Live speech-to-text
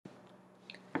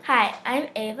Hi, I'm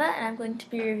Ava, and I'm going to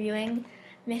be reviewing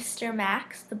Mr.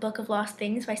 Max, The Book of Lost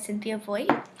Things by Cynthia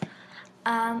Voigt.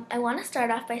 I want to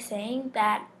start off by saying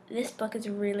that this book is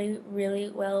really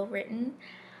well written.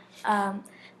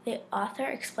 The author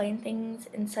explained things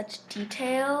in such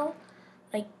detail.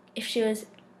 Like, if she was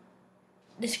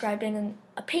describing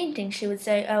a painting, she would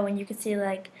say, oh, and you could see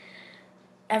like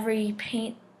every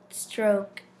paint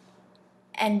stroke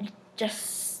and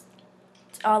just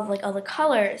all the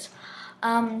colors.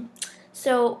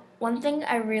 So one thing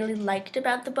I really liked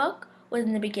about the book was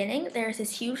in the beginning there's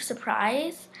this huge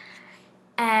surprise,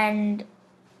 and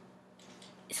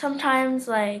sometimes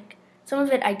like some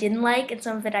of it I didn't like and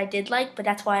some of it I did like, but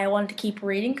that's why I wanted to keep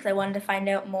reading because I wanted to find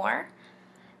out more.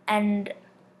 And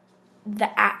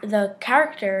the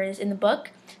characters in the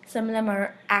book, some of them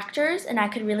are actors, and I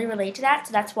could really relate to that.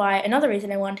 So that's why another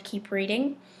reason I wanted to keep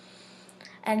reading.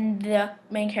 And the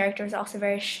main character is also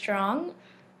very strong.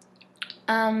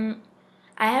 Um,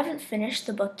 I haven't finished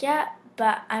the book yet,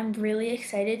 but I'm really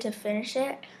excited to finish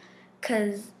it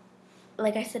because,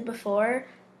 like I said before,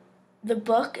 the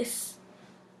book is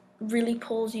really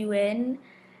pulls you in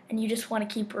and you just want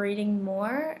to keep reading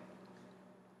more.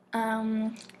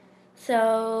 Um,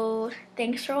 so,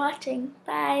 thanks for watching.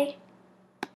 Bye.